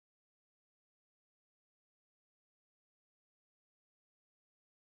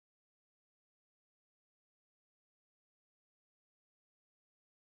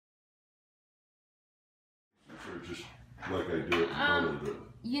just like I do it normally do it?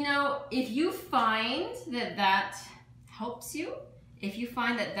 You know, if you find that that helps you, if you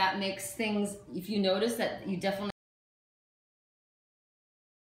find that that makes things, if you notice that you definitely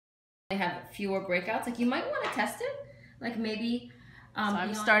have fewer breakouts, like you might want to test it, like maybe. So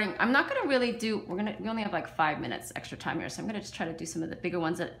I'm starting. I'm not gonna really do. We only have like 5 minutes extra time here, so I'm gonna just try to do some of the bigger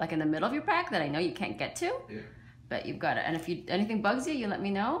ones that, like in the middle of your back, that I know you can't get to. Yeah. But you've got it. And if anything bugs you, you let me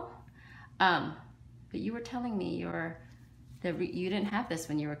know. But you were telling me you didn't have this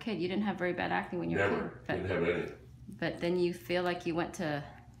when you were a kid. You didn't have very bad acne when you were a kid. Never. Didn't have any. But then you feel like you went to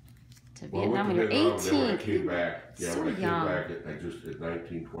Well, Vietnam when you were 18. Then when I came back, so when I young. came back, at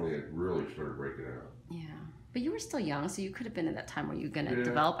 19, 20, I really started breaking out. Yeah. But you were still young, so you could have been in that time where you were going to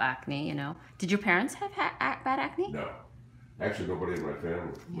develop acne, you know. Did your parents have bad acne? No. Actually, nobody in my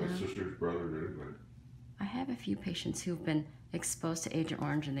family. Yeah. My sister's brother, anybody. I have a few patients who've been exposed to Agent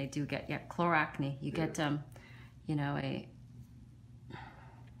Orange, and they do get chloracne. You get, you know,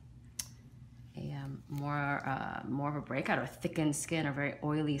 more of a breakout, or thickened skin, or very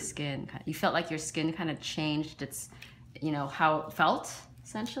oily skin. You felt like your skin kind of changed its, you know, how it felt,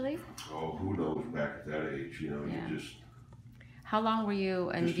 essentially? Oh, who knows back at that age, you know, you just... How long were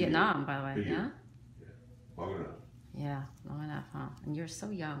you in Vietnam, by the way? Yeah? Long enough. Yeah, long enough, huh? And you're so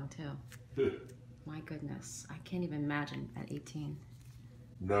young, too. My goodness, I can't even imagine at 18.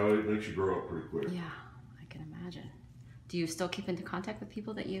 No, it makes you grow up pretty quick. Yeah, I can imagine. Do you still keep into contact with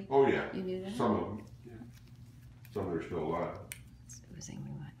people that you... Oh, yeah. You knew them? Some of them, yeah. Some are still alive. It's oozing. We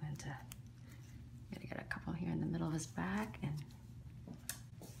went to... Gotta get a couple here in the middle of his back, and...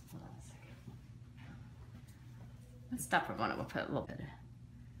 Hold on a second. Let's stop for a moment. We'll put a little bit of...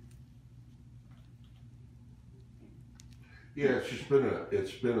 Yeah,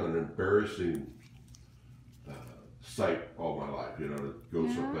 it's been an embarrassing sight all my life, you know, to go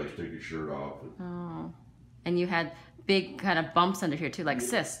someplace, take your shirt off. And you had big kind of bumps under here too, like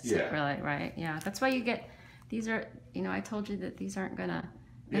cysts. Yeah. Really, right? Yeah. That's why you get, these are, you know, I told you that these aren't gonna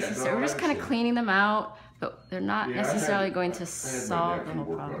necessarily, we're just kind of cleaning them out, but they're not necessarily going to solve the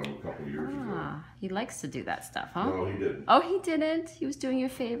whole problem. A couple years ago. He likes to do that stuff, huh? No, he didn't. Oh, he didn't? He was doing you a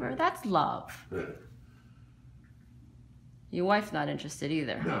favor? That's love. Your wife's not interested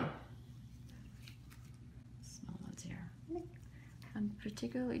either, huh? No. Small ones here. I'm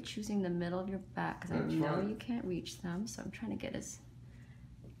particularly choosing the middle of your back because I know you can't reach them, so I'm trying to get those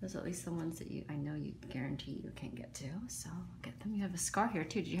are at least the ones that I know you guarantee you can't get to, so I'll get them. You have a scar here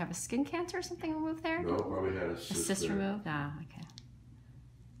too. Did you have a skin cancer or something removed there? No, probably had a cyst. A cyst removed? Ah, okay.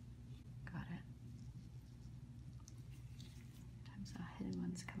 Got it. Sometimes hidden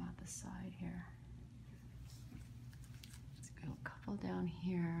ones come out the side here. A couple down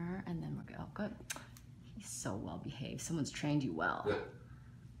here, and then we're good. Oh, good. He's so well behaved. Someone's trained you well. Yeah.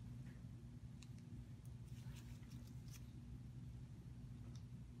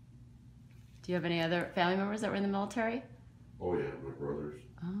 Do you have any other family members that were in the military? Oh yeah, my brothers.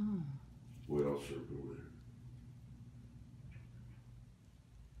 Oh. We all served over there.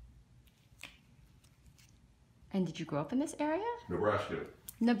 And did you grow up in this area? Nebraska.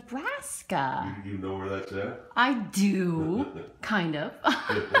 Nebraska. You know where that's at? I do, kind of.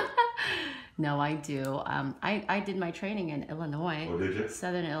 No, I do. I did my training in Illinois. Oh, did you?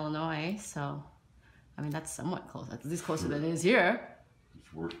 Southern Illinois. So, I mean, that's somewhat close. At least closer than it is here.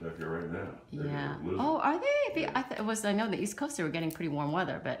 It's worse back there right now. Yeah. Oh, are they? I know the East Coast they were getting pretty warm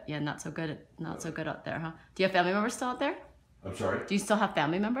weather, but yeah, not so good. Not so good out there, huh? Do you have family members still out there? I'm sorry. Do you still have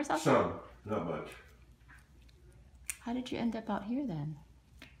family members out there? Some, not much. How did you end up out here then?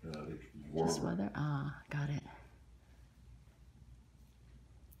 Just weather? Ah, got it.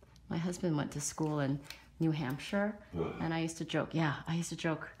 My husband went to school in New Hampshire, and I used to joke,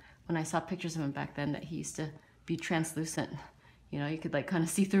 when I saw pictures of him back then that he used to be translucent. You know, you could like kind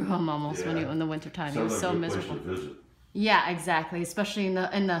of see through him almost when in the winter time. He was so miserable. Place to visit. Yeah, exactly. Especially in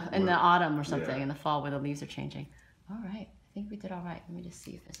the autumn or something, in the fall where the leaves are changing. All right, I think we did all right. Let me just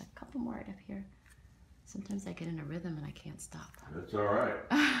see if there's a couple more right up here. Sometimes I get in a rhythm and I can't stop. That's all right.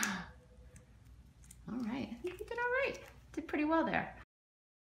 All right, I think we did all right. Did pretty well there.